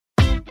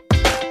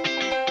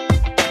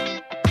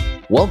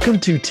Welcome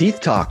to Teeth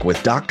Talk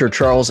with Dr.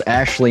 Charles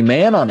Ashley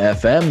Mann on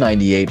FM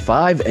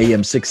 98.5,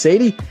 AM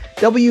 680,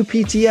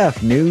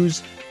 WPTF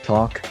News,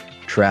 Talk,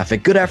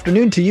 Traffic. Good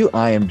afternoon to you.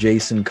 I am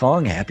Jason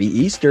Kong. Happy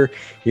Easter,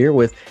 here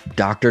with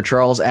Dr.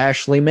 Charles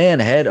Ashley Mann,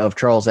 head of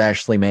Charles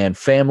Ashley Mann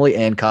Family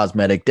and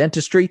Cosmetic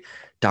Dentistry.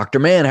 Dr.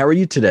 Mann, how are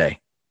you today?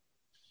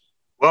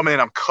 Well,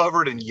 man, I'm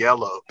covered in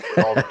yellow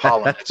with all the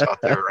pollen that's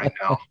out there right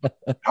now.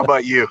 How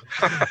about you?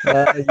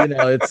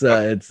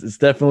 It's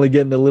definitely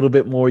getting a little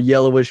bit more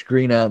yellowish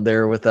green out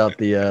there without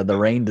the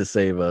rain to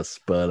save us.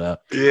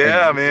 But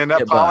Yeah, hey, man,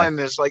 that pollen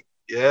is like,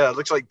 it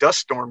looks like dust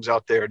storms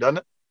out there,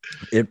 doesn't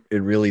it?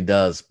 It really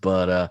does.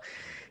 But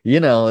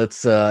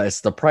it's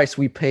the price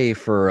we pay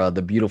for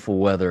the beautiful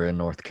weather in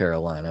North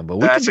Carolina. But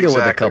we can That's deal with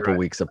a exactly couple right.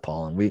 weeks of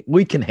pollen.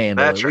 We can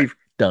handle it. That's right. We've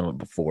done it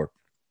before.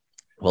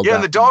 Well, Yeah,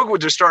 and the Doctor,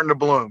 dogwoods are starting to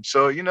bloom.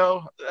 So,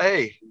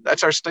 hey,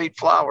 that's our state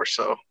flower.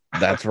 So,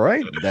 that's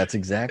right. That's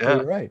exactly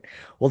yeah. right.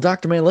 Well,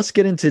 Dr. Mann, let's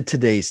get into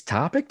today's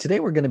topic. Today,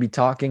 we're going to be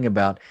talking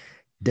about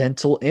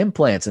dental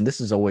implants, and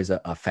this is always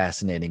a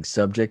fascinating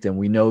subject. And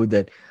we know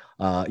that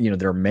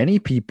there are many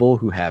people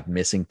who have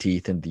missing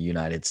teeth in the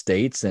United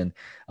States and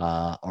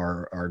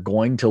are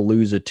going to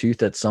lose a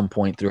tooth at some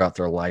point throughout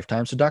their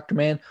lifetime. So, Dr.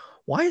 Mann,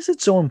 why is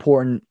it so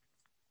important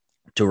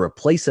to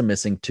replace a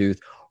missing tooth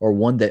or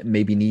one that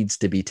maybe needs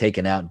to be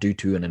taken out due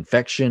to an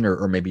infection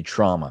or maybe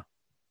trauma?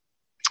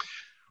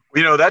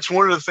 That's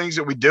one of the things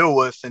that we deal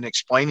with in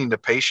explaining to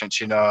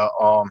patients,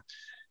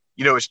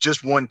 it's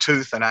just one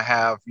tooth and I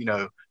have,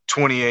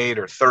 28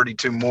 or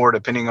 32 more,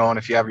 depending on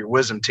if you have your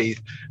wisdom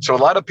teeth. So a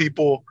lot of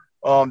people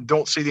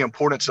don't see the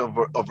importance of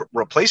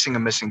replacing a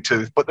missing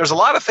tooth, but there's a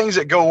lot of things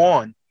that go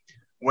on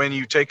when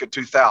you take a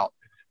tooth out.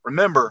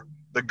 Remember,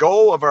 the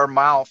goal of our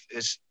mouth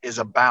is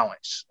a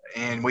balance,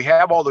 and we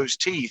have all those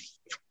teeth,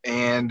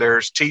 and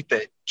there's teeth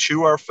that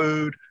chew our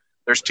food.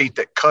 There's teeth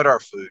that cut our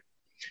food.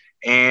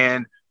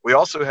 And we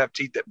also have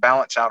teeth that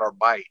balance out our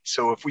bite.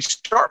 So if we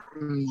start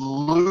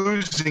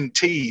losing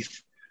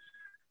teeth,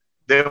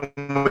 then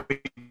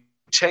we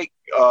take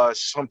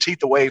some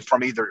teeth away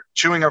from either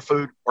chewing our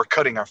food or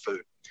cutting our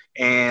food.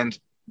 And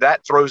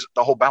that throws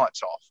the whole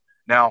balance off.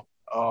 Now,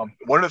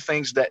 one of the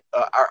things that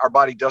our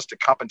body does to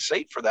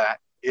compensate for that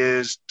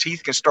is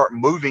teeth can start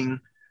moving,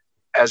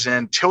 as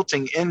in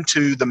tilting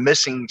into the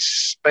missing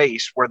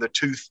space where the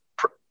tooth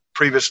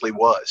previously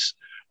was.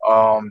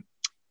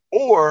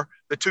 Or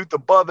the tooth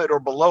above it or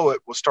below it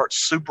will start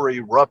super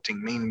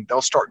erupting, meaning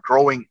they'll start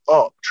growing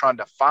up trying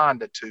to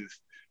find a tooth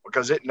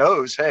because it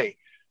knows, hey,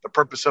 the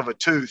purpose of a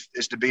tooth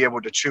is to be able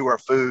to chew our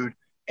food.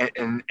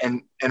 And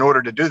in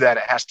order to do that,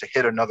 it has to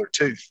hit another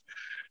tooth.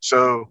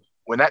 So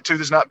when that tooth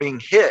is not being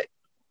hit,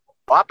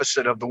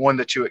 opposite of the one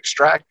that you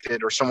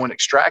extracted or someone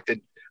extracted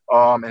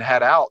and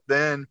had out,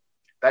 then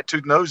that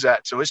tooth knows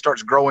that. So it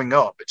starts growing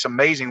up. It's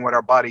amazing what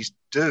our bodies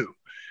do.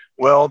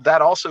 Well,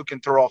 that also can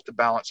throw off the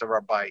balance of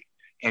our bite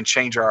and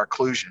change our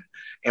occlusion.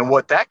 And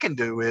what that can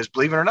do is,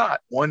 believe it or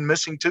not, one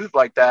missing tooth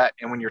like that,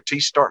 and when your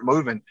teeth start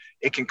moving,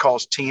 it can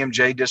cause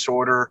TMJ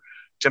disorder,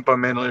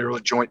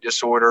 temporomandibular joint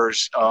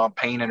disorders,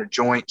 pain in the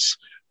joints.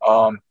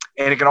 And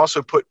it can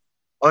also put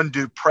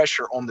undue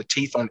pressure on the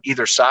teeth on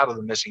either side of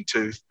the missing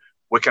tooth,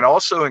 which can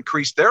also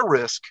increase their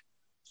risk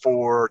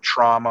for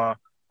trauma,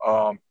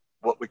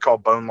 what we call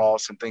bone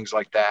loss and things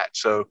like that.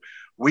 So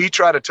we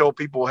try to tell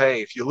people,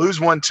 hey, if you lose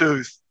one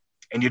tooth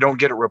and you don't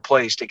get it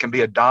replaced, it can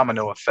be a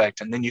domino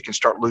effect. And then you can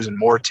start losing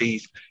more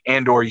teeth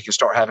or you can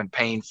start having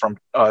pain from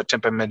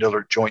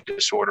temporomandibular joint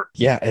disorder.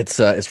 Yeah,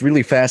 it's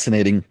really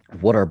fascinating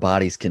what our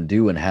bodies can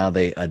do and how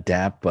they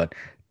adapt. But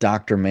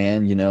Dr.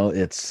 Mann,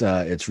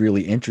 it's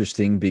really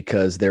interesting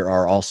because there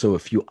are also a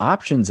few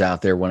options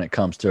out there when it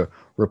comes to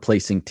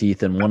replacing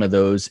teeth. And one of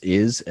those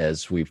is,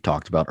 as we've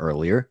talked about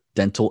earlier,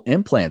 dental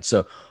implants.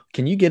 So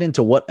can you get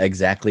into what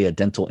exactly a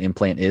dental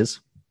implant is?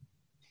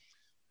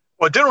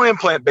 Well, a dental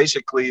implant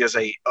basically is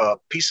a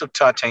piece of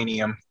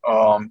titanium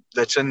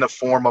that's in the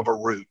form of a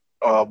root,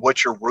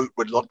 what your root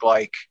would look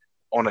like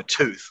on a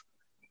tooth,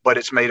 but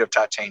it's made of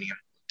titanium.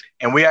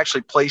 And we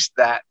actually place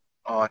that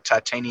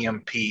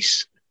titanium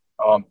piece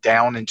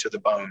down into the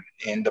bone,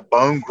 and the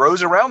bone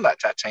grows around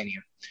that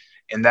titanium.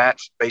 And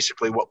that's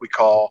basically what we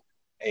call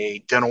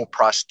a dental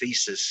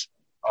prosthesis,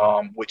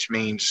 which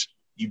means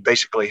you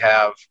basically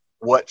have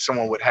what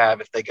someone would have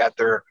if they got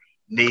their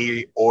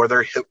knee or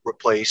their hip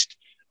replaced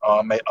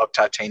of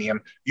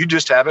titanium. You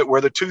just have it where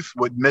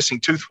the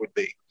missing tooth would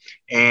be.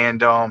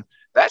 And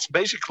that's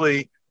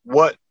basically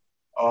what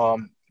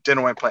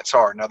dental implants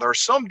are. Now, there are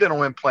some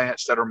dental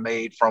implants that are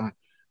made from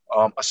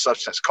a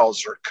substance called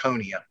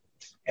zirconia,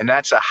 and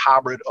that's a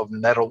hybrid of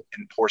metal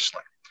and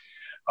porcelain.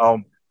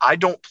 I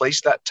don't place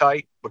that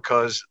tight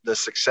because the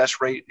success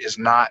rate is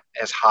not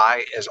as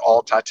high as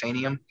all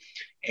titanium.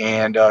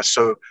 And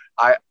so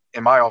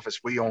in my office,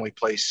 we only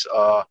place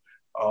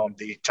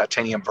the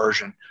titanium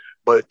version.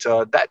 But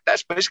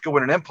that's basically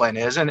what an implant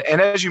is. And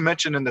as you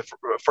mentioned in the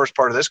first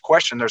part of this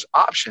question, there's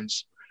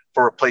options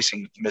for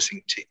replacing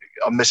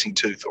a missing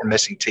tooth or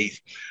missing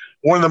teeth.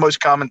 One of the most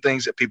common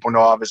things that people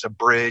know of is a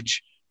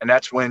bridge. And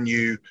that's when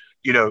you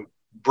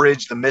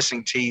bridge the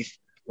missing teeth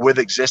with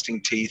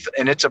existing teeth,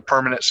 and it's a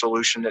permanent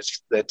solution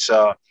that's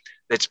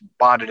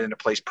bonded into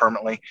place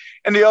permanently.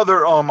 And the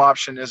other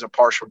option is a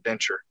partial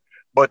denture,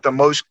 but the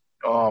most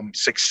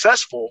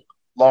successful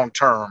long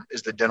term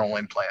is the dental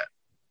implant.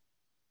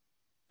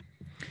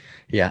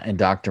 Yeah, and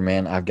Dr.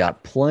 Mann, I've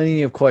got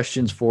plenty of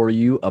questions for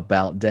you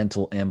about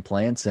dental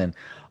implants and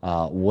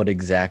what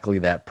exactly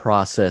that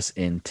process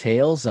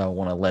entails. I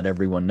want to let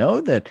everyone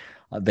know that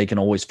they can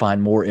always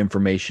find more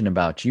information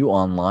about you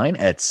online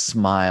at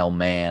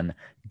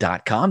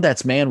smileman.com.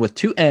 That's man with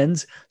two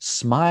N's,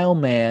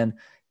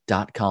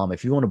 smileman.com.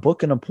 If you want to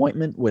book an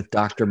appointment with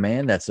Dr.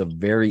 Mann, that's a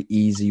very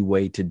easy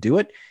way to do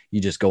it. You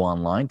just go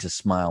online to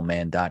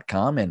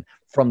smileman.com, and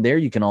from there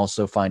you can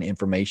also find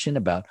information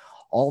about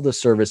all the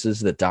services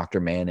that Dr.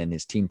 Mann and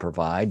his team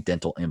provide.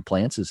 Dental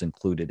implants is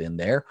included in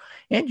there.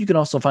 And you can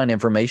also find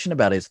information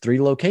about his 3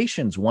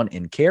 locations, one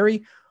in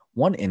Cary,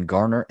 one in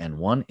Garner, and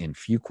one in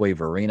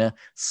Fuquay-Varina,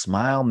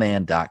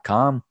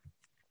 smileman.com.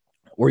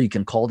 Or you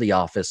can call the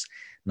office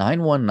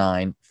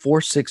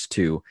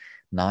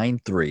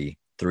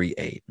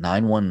 919-462-9338,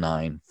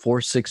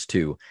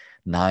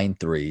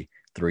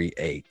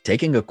 919-462-9338.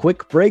 Taking a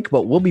quick break,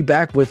 but we'll be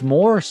back with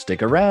more.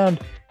 Stick around.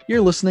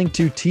 You're listening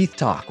to Teeth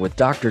Talk with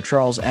Dr.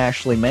 Charles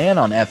Ashley Mann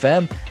on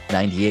FM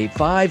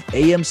 98.5,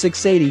 AM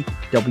 680,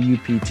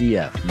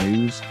 WPTF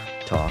News,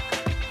 Talk,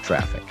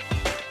 Traffic.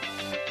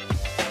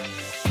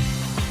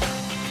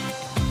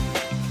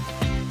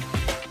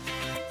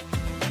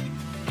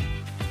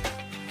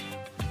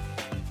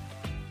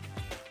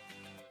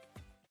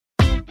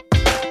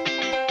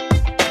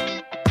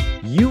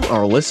 You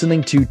are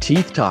listening to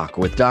Teeth Talk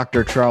with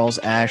Dr. Charles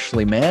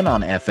Ashley Mann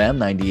on FM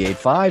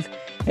 98.5,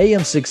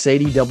 AM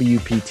 680,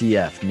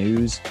 WPTF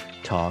News,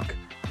 Talk,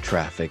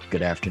 Traffic.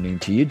 Good afternoon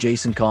to you.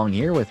 Jason Kong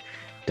here with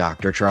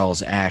Dr.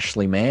 Charles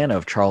Ashley Mann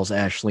of Charles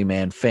Ashley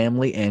Mann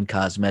Family and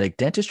Cosmetic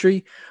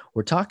Dentistry.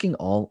 We're talking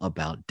all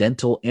about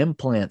dental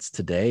implants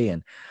today.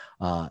 And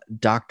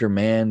Dr.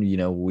 Mann,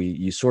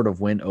 you sort of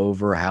went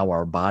over how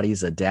our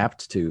bodies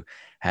adapt to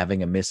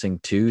having a missing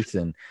tooth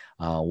and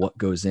what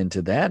goes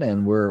into that.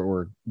 And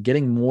we're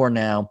getting more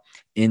now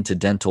into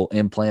dental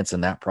implants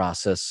and that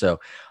process.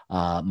 So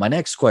my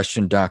next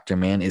question, Dr.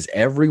 Mann, is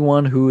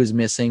everyone who is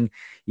missing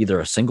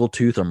either a single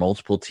tooth or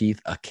multiple teeth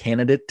a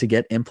candidate to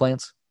get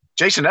implants?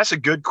 Jason, that's a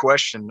good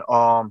question.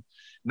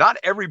 Not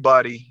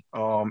everybody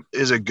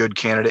is a good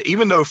candidate,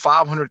 even though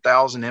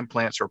 500,000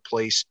 implants are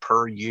placed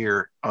per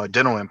year,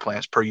 dental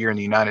implants per year in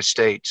the United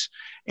States.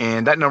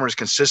 And that number has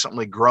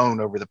consistently grown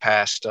over the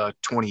past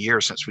 20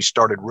 years since we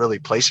started really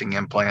placing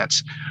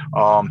implants.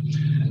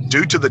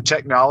 Due to the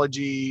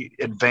technology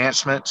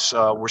advancements,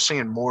 we're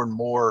seeing more and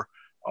more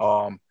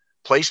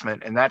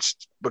placement. And that's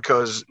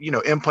because,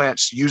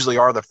 implants usually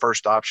are the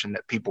first option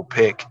that people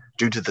pick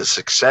due to the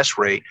success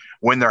rate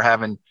when they're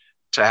having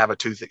to have a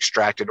tooth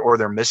extracted or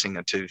they're missing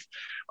a tooth.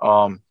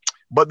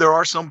 But there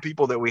are some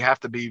people that we have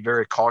to be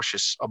very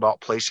cautious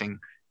about placing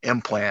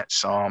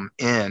implants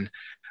in.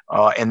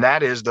 And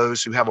that is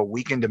those who have a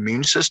weakened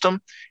immune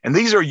system. And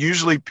these are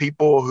usually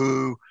people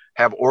who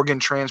have organ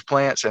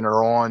transplants and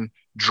are on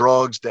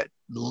drugs that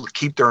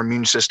keep their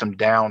immune system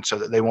down so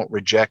that they won't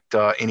reject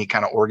any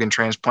kind of organ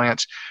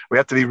transplants. We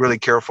have to be really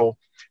careful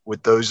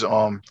with those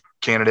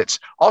candidates.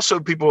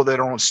 Also, people that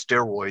are on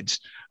steroids.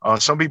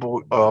 Some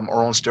people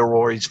are on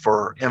steroids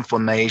for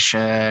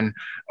inflammation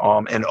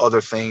and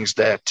other things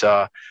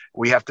that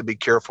we have to be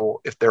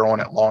careful if they're on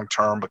it long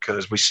term,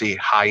 because we see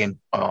high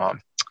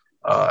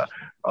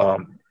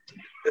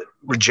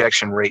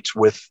rejection rates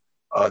with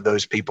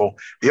those people.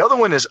 The other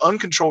one is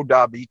uncontrolled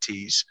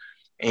diabetes,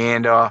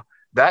 and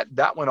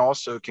that one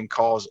also can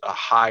cause a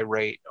high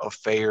rate of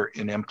failure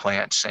in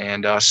implants.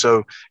 And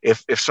so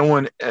if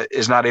someone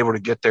is not able to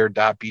get their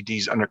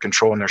diabetes under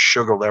control and their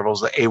sugar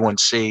levels, the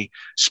A1C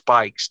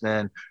spikes,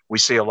 then we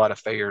see a lot of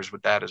failures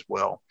with that as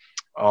well.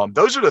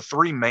 Those are the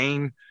 3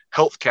 main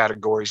health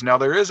categories. Now,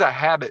 there is a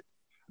habit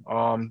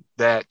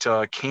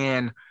that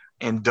can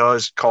and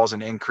does cause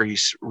an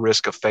increased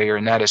risk of failure,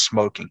 and that is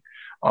smoking.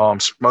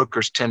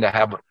 Smokers tend to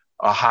have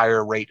a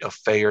higher rate of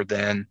failure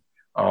than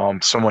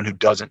someone who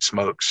doesn't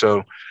smoke.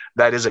 So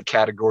that is a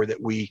category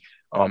that we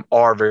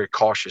are very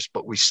cautious,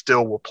 but we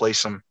still will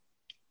place them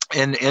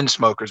in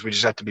smokers. We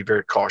just have to be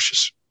very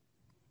cautious.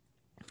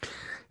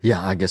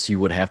 Yeah, I guess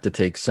you would have to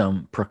take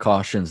some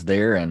precautions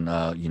there,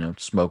 and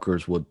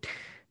smokers would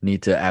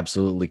need to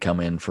absolutely come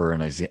in for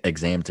an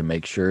exam to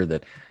make sure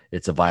that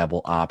it's a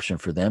viable option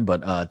for them.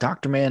 But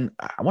Dr. Mann,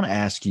 I want to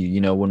ask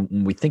you,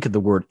 when we think of the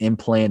word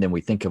implant and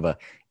we think of a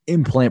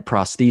implant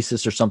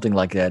prosthesis or something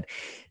like that,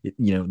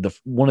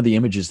 one of the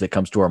images that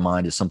comes to our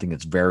mind is something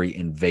that's very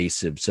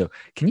invasive. So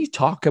can you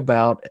talk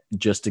about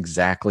just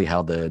exactly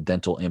how the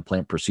dental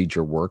implant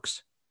procedure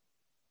works?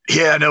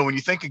 Yeah, no, when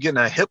you think of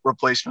getting a hip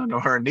replacement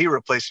or a knee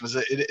replacement,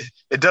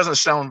 it doesn't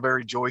sound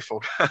very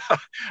joyful.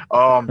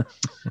 A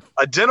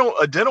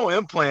dental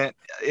implant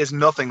is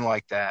nothing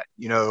like that.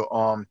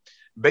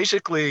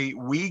 Basically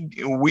we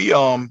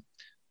can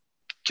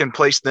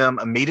place them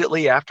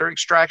immediately after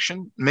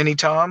extraction many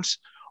times,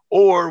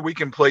 or we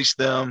can place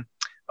them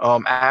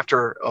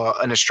after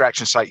an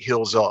extraction site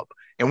heals up.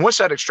 And once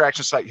that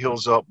extraction site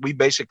heals up, we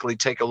basically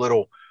take a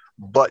little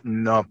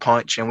button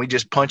punch, and we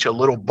just punch a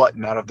little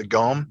button out of the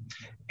gum.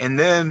 And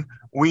then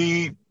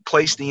we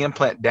place the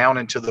implant down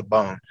into the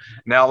bone.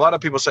 Now, a lot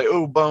of people say,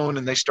 oh, bone,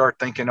 and they start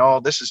thinking, oh,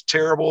 this is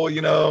terrible,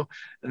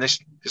 and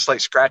it's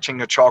like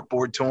scratching a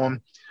chalkboard to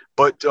them.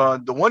 But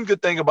the one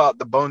good thing about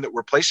the bone that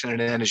we're placing it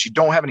in is you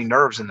don't have any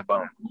nerves in the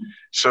bone.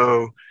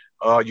 So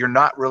you're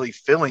not really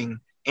feeling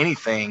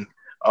anything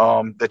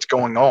that's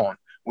going on.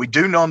 We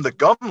do numb the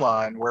gum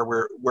line where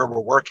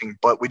we're working,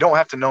 but we don't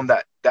have to numb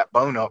that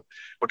bone up,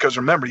 because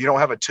remember, you don't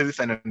have a tooth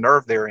and a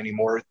nerve there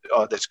anymore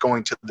that's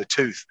going to the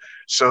tooth.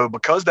 So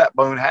because that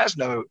bone has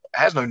no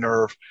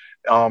nerve,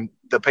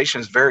 the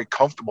patient is very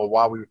comfortable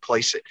while we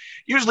replace it.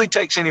 Usually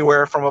takes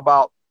anywhere from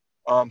about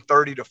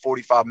 30 to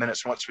 45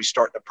 minutes once we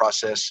start the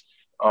process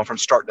from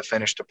start to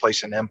finish to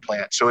place an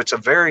implant. So it's a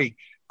very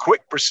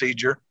quick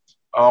procedure.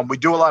 We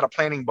do a lot of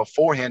planning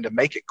beforehand to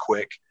make it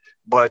quick,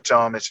 but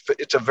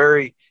it's a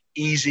very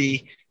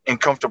easy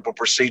and comfortable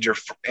procedure.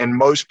 And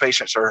most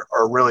patients are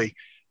really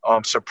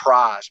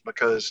surprised,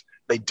 because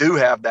they do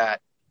have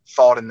that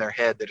thought in their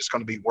head that it's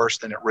going to be worse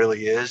than it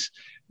really is.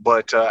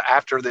 But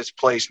after this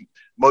place,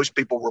 most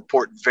people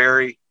report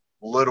very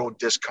little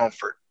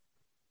discomfort.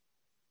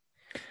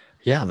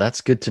 Yeah,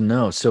 that's good to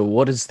know. So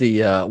what is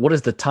the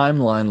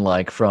timeline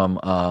like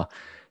from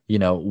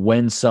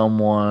when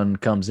someone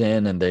comes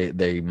in and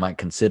they might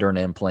consider an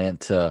implant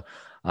to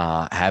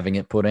having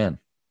it put in?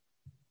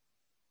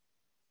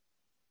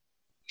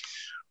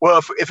 Well,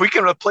 if we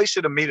can replace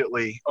it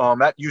immediately,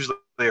 that usually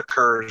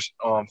occurs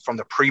from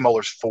the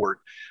premolars forward.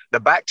 The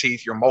back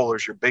teeth, your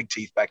molars, your big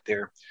teeth back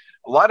there,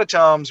 a lot of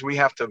times we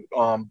have to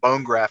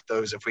bone graft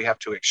those if we have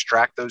to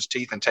extract those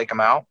teeth and take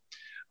them out.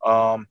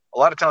 A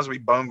lot of times we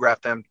bone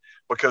graft them,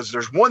 because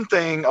there's one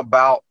thing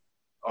about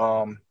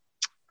an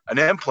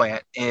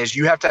implant is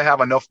you have to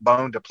have enough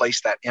bone to place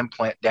that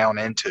implant down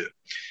into.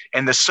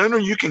 And the sooner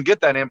you can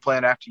get that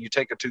implant after you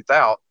take a tooth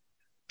out,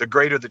 the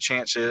greater the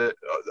chance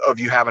of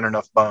you having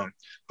enough bone.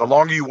 The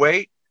longer you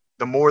wait,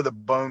 the more the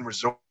bone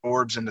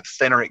resorbs and the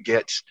thinner it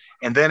gets.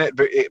 And then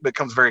it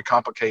becomes very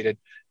complicated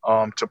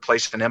to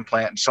place an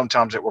implant. And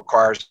sometimes it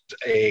requires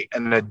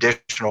an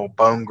additional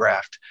bone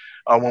graft.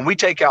 When we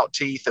take out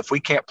teeth, if we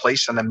can't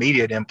place an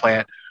immediate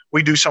implant,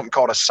 we do something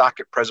called a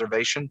socket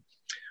preservation.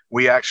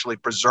 We actually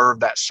preserve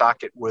that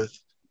socket with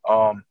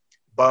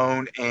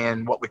bone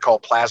and what we call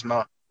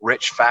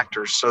plasma-rich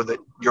factors, so that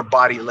your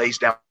body lays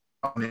down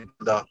into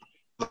the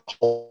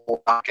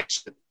whole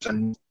sockets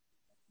and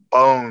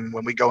bone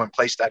when we go and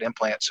place that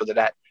implant, so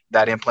that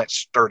implant's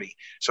sturdy.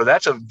 So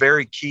that's a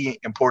very key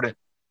important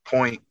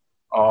point,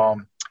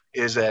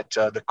 is that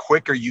the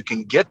quicker you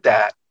can get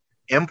that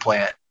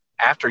implant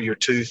after your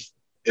tooth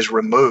is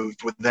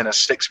removed within a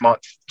 6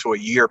 month to a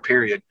year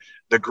period,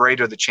 the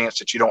greater the chance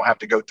that you don't have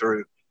to go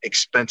through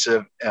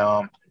expensive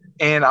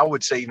and I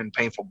would say even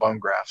painful bone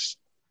grafts.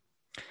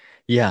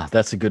 Yeah,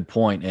 that's a good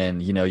point.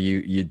 And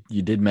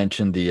you did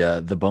mention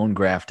the bone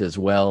graft as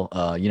well.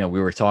 We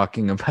were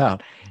talking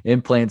about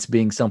implants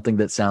being something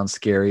that sounds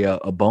scary.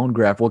 A bone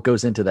graft, what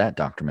goes into that,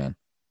 Dr. Mann?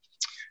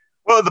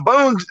 Well, the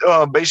bone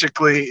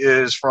basically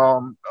is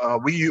from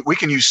we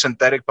can use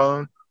synthetic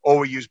bone, or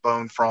we use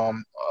bone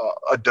from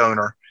a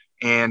donor.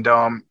 And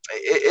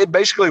it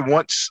basically,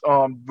 once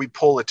we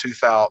pull a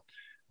tooth out,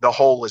 the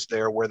hole is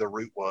there where the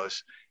root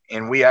was.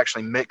 And we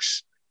actually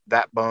mix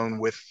that bone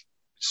with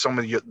some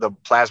of the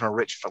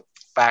plasma-rich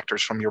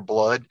factors from your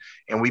blood,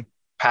 and we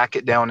pack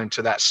it down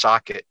into that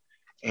socket.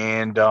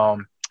 And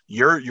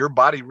your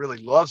body really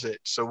loves it.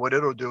 So what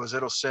it'll do is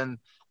it'll send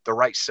the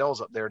right cells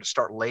up there to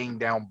start laying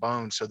down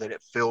bone so that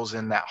it fills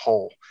in that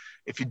hole.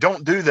 If you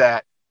don't do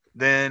that,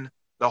 then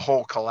the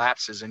hole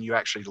collapses and you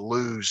actually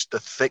lose the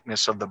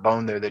thickness of the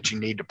bone there that you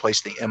need to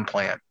place the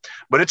implant.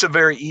 But it's a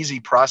very easy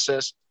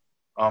process.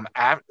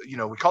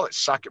 We call it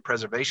socket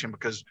preservation,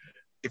 because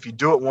if you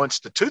do it once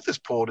the tooth is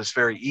pulled, it's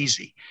very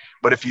easy.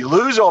 But if you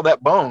lose all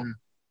that bone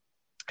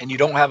and you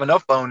don't have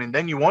enough bone and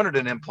then you wanted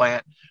an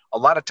implant, a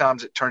lot of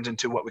times it turns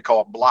into what we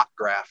call a block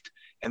graft.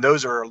 And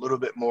those are a little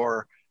bit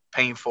more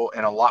painful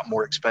and a lot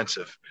more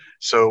expensive.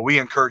 So we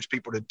encourage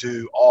people to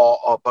do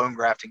all bone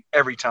grafting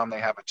every time they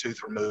have a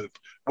tooth removed,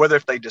 whether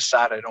if they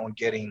decided on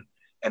getting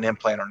an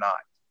implant or not.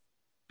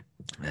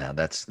 Yeah,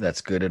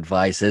 that's good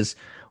advice. As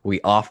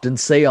we often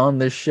say on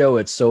this show,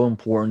 it's so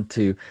important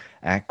to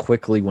act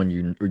quickly when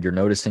you're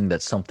noticing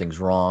that something's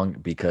wrong,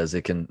 because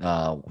it can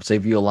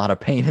save you a lot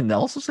of pain and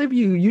also save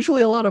you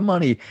usually a lot of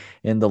money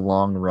in the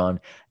long run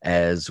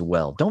as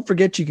well. Don't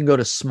forget, you can go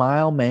to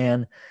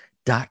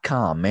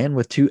smileman.com, man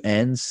with two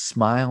N's,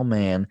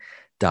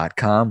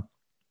 smileman.com.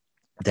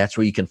 That's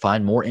where you can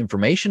find more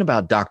information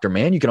about Dr.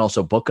 Mann. You can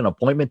also book an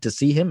appointment to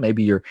see him.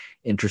 Maybe you're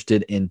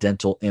interested in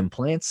dental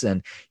implants,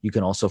 and you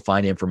can also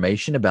find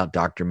information about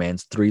Dr.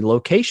 Mann's 3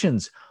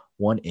 locations,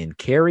 one in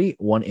Cary,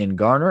 one in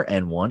Garner,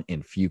 and one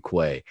in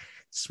Fuquay.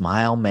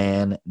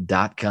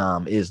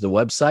 Smileman.com is the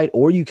website,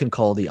 or you can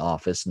call the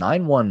office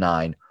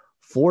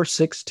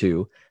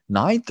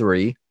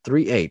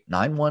 919-462-9338,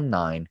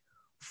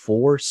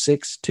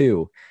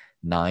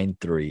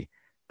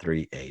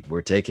 462-9338.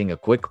 We're taking a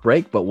quick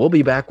break, but we'll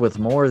be back with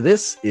more.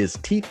 This is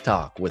Teeth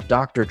Talk with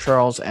Dr.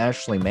 Charles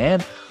Ashley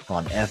Mann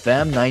on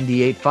FM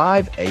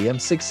 98.5, AM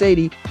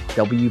 680,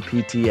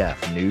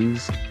 WPTF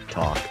News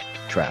Talk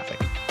Traffic.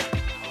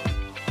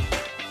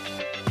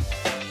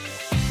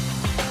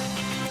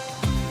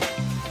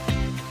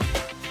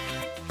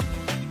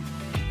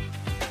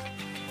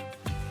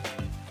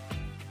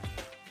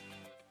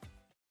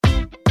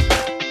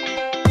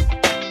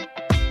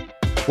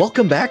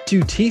 Welcome back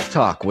to Teeth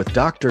Talk with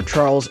Dr.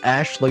 Charles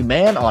Ashley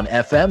Mann on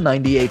FM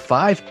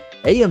 98.5,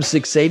 AM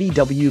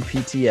 680,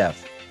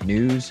 WPTF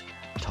News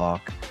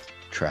Talk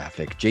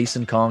Traffic.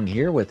 Jason Kong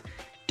here with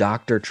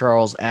Dr.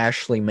 Charles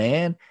Ashley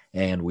Mann,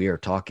 and we are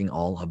talking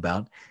all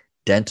about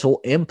dental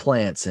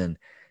implants. And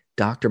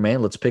Dr.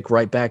 Mann, let's pick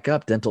right back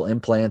up. Dental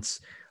implants,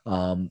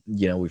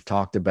 we've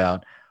talked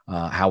about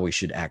how we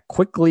should act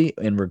quickly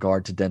in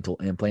regard to dental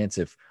implants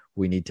if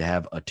we need to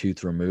have a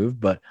tooth removed,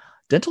 but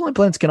dental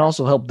implants can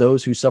also help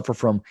those who suffer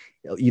from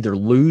either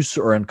loose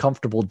or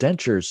uncomfortable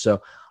dentures.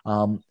 So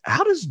how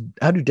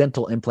do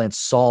dental implants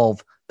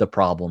solve the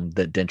problem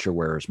that denture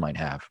wearers might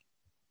have?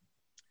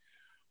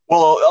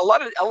 Well, a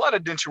lot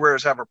of denture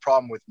wearers have a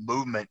problem with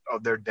movement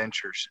of their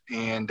dentures,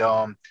 and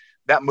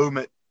that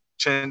movement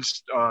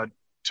tends to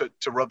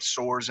rub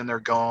sores in their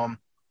gum,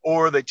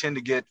 or they tend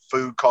to get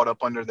food caught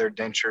up under their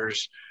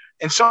dentures.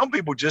 And some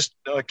people just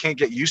can't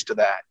get used to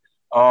that.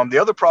 The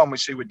other problem we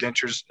see with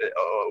dentures,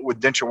 with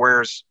denture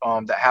wearers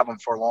that have them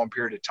for a long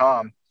period of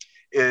time,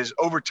 is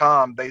over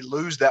time they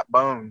lose that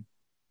bone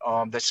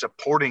that's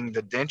supporting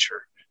the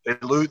denture. They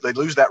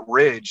lose that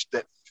ridge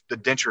that the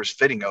denture is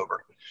fitting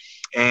over,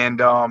 and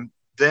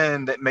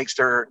then that makes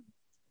their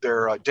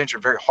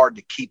denture very hard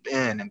to keep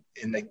in,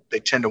 and they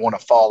tend to want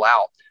to fall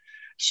out.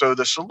 So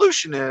the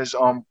solution is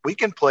we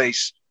can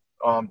place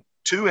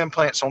 2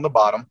 implants on the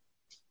bottom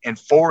and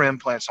 4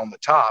 implants on the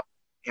top,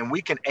 and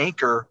we can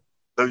anchor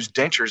those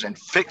dentures and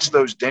fix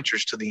those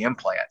dentures to the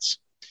implants.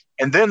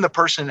 And then the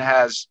person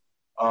has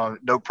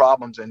no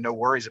problems and no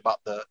worries about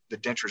the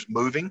dentures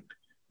moving.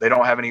 They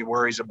don't have any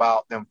worries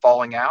about them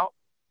falling out.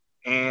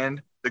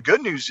 And the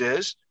good news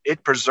is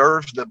it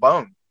preserves the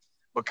bone,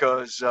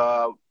 because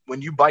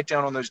when you bite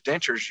down on those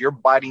dentures, you're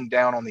biting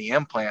down on the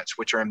implants,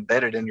 which are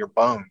embedded in your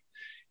bone,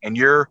 and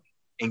you're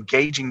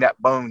engaging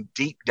that bone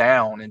deep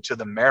down into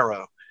the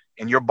marrow.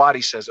 And your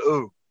body says,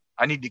 oh,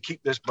 I need to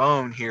keep this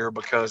bone here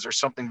because there's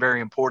something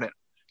very important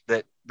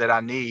that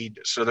I need.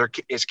 So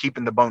it's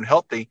keeping the bone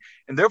healthy.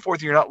 And therefore,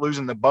 you're not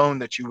losing the bone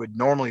that you would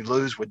normally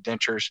lose with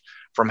dentures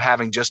from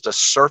having just a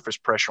surface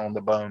pressure on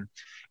the bone.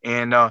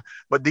 And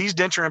but these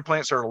denture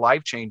implants are a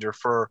life changer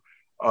for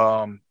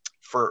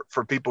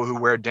people who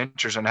wear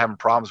dentures and having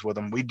problems with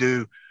them. We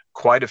do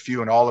quite a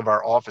few in all of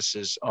our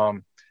offices.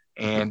 And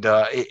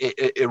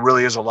it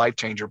really is a life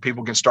changer.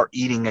 People can start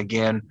eating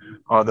again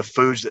the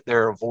foods that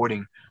they're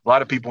avoiding. A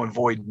lot of people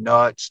avoid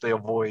nuts. They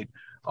avoid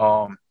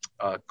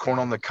corn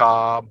on the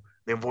cob.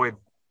 They avoid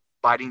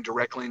biting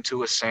directly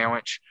into a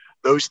sandwich.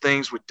 Those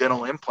things with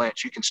dental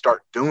implants you can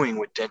start doing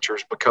with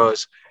dentures,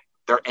 because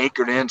they're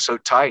anchored in so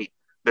tight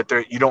that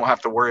you don't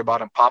have to worry about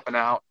them popping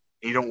out.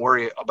 You don't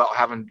worry about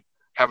having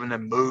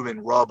them move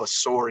and rub a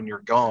sore in your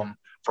gum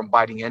from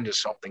biting into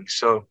something.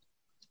 So,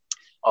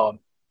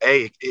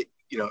 I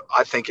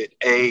think it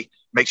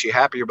makes you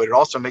happier, but it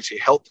also makes you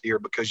healthier,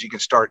 because you can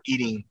start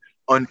eating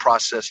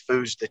unprocessed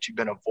foods that you've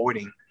been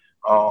avoiding,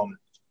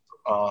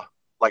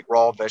 like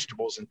raw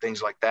vegetables and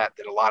things like that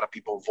a lot of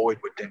people avoid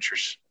with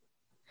dentures.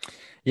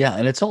 Yeah,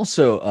 and it's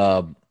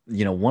also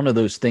one of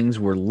those things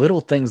where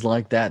little things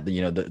like that,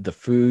 the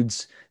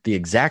foods, the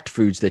exact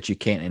foods that you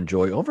can't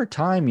enjoy over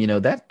time,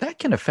 that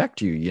can affect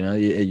you,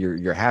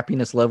 your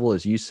happiness level,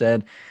 as you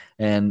said.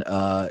 And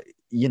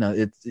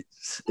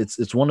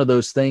it's one of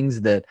those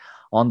things that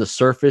on the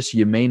surface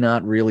you may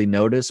not really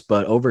notice,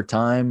 but over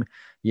time,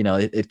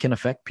 it can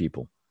affect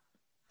people.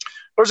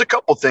 There's a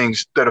couple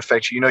things that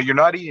affect you. You're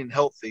not eating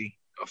healthy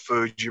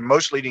foods. You're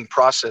mostly eating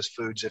processed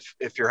foods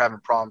if you're having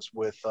problems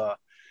with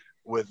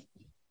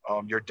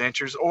your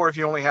dentures, or if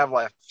you only have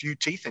like a few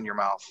teeth in your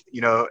mouth,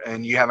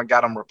 and you haven't got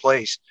them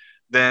replaced,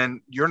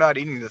 then you're not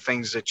eating the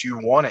things that you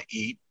want to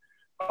eat.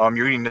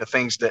 You're eating the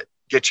things that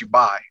get you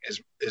by,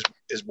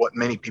 is what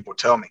many people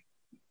tell me.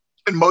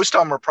 And most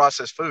of them are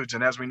processed foods.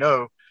 And as we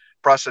know,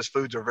 processed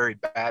foods are very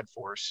bad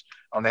for us.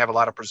 They have a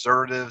lot of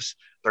preservatives.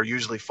 They're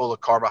usually full of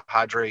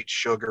carbohydrates,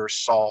 sugar,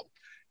 salt.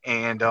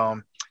 And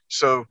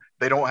so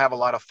they don't have a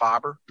lot of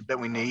fiber that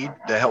we need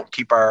to help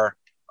keep our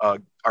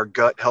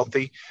gut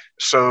healthy.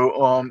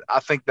 So I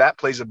think that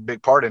plays a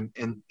big part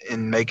in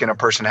making a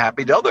person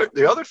happy.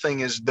 The other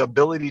thing is the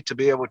ability to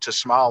be able to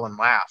smile and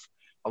laugh.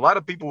 A lot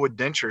of people with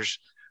dentures,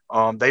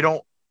 they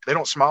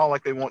don't smile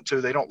like they want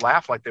to. They don't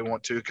laugh like they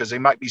want to, because they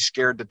might be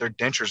scared that their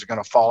dentures are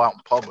going to fall out in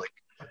public.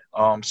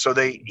 So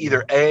they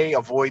either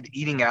avoid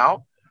eating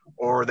out,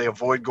 or they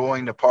avoid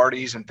going to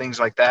parties and things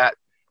like that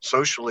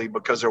socially,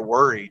 because they're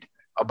worried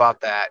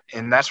about that.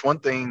 And that's one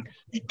thing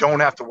you don't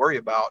have to worry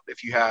about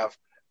if you have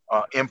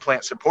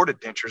implant supported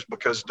dentures,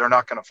 because they're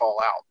not going to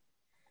fall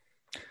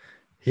out.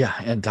 Yeah,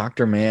 and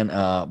Dr. Mann,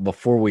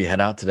 before we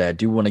head out today, I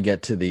do want to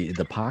get to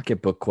the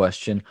pocketbook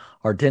question.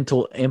 Are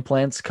dental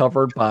implants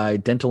covered by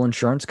dental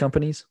insurance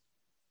companies?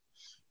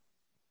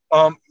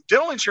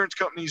 Dental insurance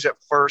companies at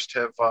first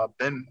have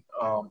been,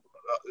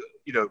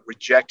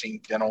 rejecting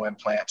dental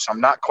implants.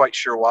 I'm not quite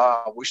sure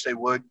why. I wish they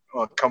would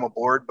come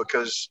aboard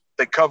because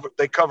they cover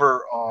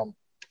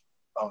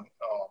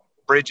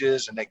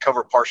bridges and they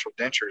cover partial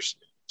dentures.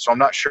 So I'm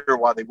not sure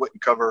why they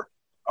wouldn't cover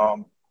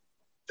um,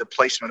 the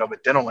placement of a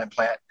dental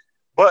implant,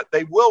 but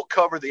they will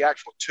cover the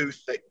actual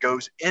tooth that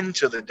goes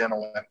into the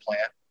dental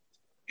implant,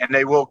 and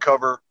they will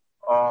cover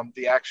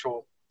the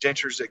actual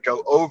dentures that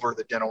go over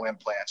the dental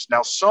implants.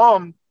 Now,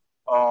 some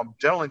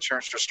dental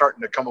insurance are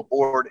starting to come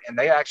aboard, and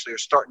they actually are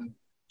starting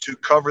to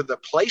cover the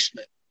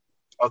placement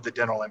of the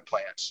dental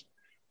implants.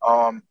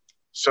 Um,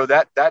 so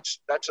that's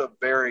a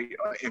very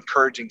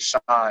encouraging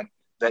sign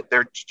that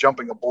they're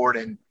jumping aboard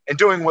and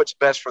doing what's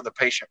best for the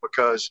patient,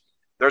 because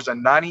there's a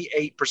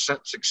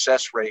 98%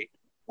 success rate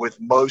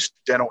with most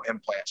dental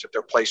implants if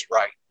they're placed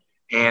right.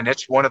 And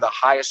it's one of the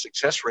highest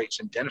success rates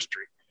in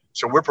dentistry.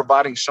 So we're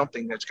providing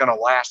something that's going to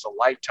last a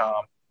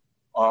lifetime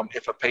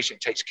if a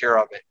patient takes care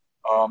of it.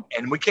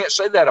 And we can't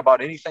say that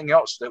about anything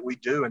else that we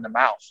do in the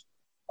mouth.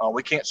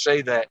 We can't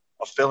say that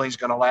a filling's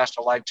going to last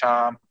a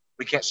lifetime.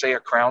 We can't say a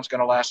crown's going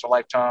to last a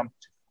lifetime.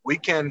 We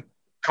can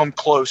come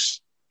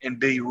close and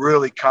be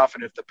really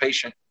confident if the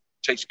patient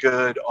takes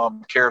good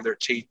care of their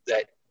teeth,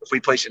 that if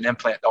we place an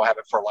implant, they'll have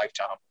it for a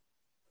lifetime.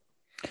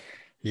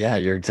 Yeah,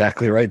 you're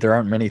exactly right. There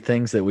aren't many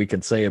things that we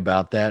can say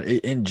about that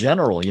in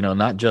general,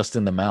 not just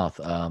in the mouth.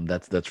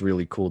 That's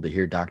really cool to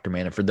hear, Dr.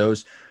 Mann. And for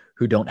those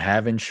who don't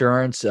have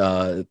insurance,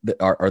 are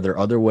there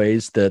other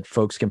ways that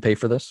folks can pay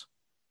for this?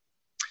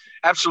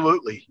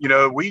 Absolutely.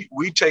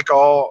 We take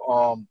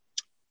all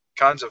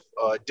kinds of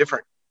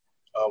different,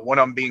 one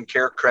of them being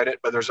care credit,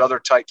 but there's other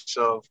types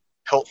of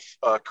health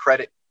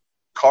credit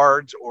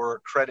cards or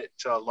credit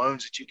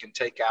loans that you can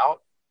take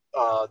out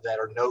that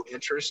are no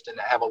interest and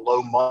have a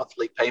low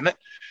monthly payment.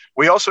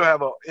 We also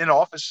have a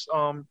in-office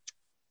a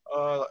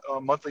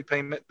monthly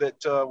payment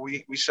that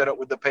we set up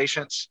with the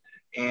patients.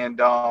 And,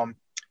 our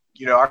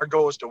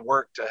goal is to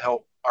work to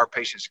help our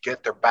patients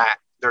get their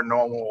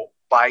normal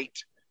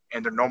bite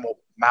and their normal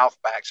mouth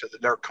back so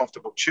that they're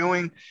comfortable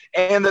chewing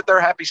and that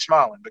they're happy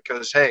smiling,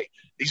 because, hey,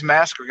 these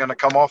masks are going to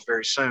come off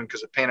very soon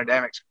because the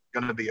pandemic's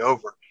going to be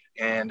over.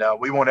 And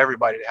we want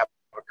everybody to have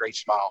a great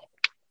smile.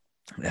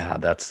 Yeah,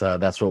 that's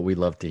what we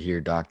love to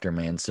hear, Dr.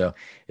 Mann. So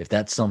if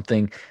that's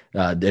something,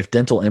 if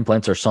dental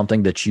implants are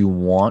something that you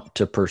want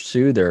to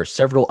pursue, there are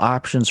several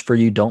options for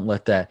you. Don't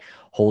let that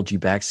hold you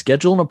back.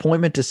 Schedule an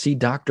appointment to see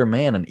Dr.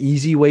 Mann. An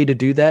easy way to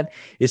do that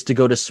is to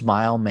go to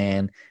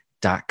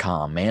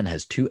smileman.com. Man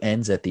has two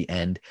N's at the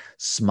end,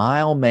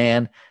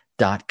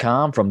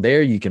 smileman.com. From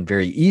there, you can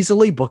very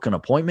easily book an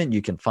appointment.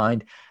 You can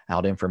find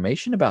out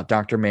information about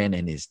Dr. Mann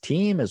and his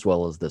team, as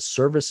well as the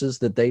services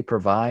that they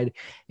provide.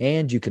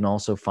 And you can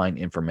also find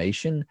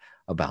information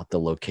about the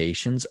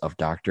locations of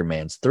Dr.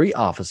 Mann's 3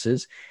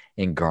 offices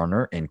in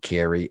Garner and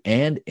Cary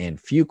and in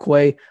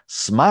Fuquay,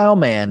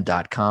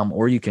 smileman.com,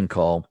 or you can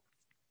call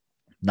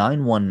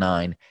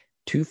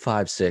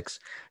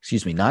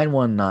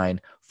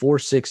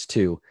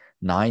 919-462-9338,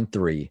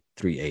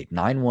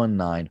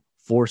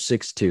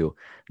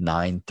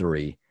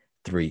 919-462-9338.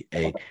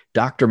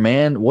 Dr.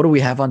 Mann, what do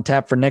we have on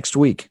tap for next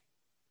week?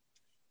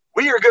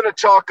 We are going to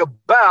talk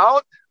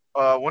about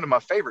one of my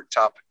favorite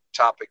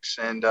topics,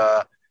 and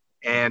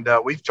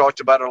we've talked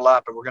about it a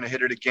lot, but we're going to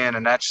hit it again,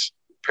 and that's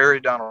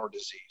periodontal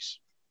disease.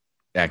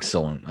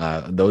 Excellent.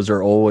 Those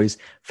are always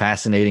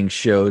fascinating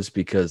shows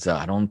because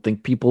I don't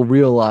think people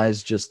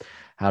realize just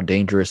how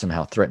dangerous and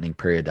how threatening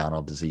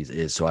periodontal disease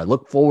is. So I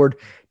look forward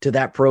to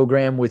that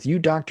program with you,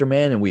 Dr.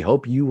 Mann, and we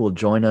hope you will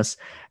join us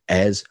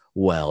as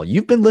well.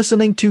 You've been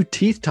listening to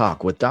Teeth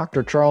Talk with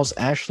Dr. Charles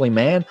Ashley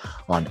Mann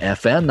on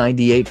FM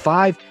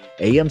 98.5,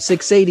 AM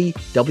 680,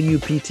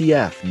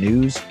 WPTF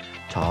News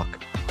Talk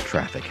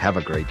Traffic. Have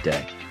a great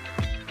day.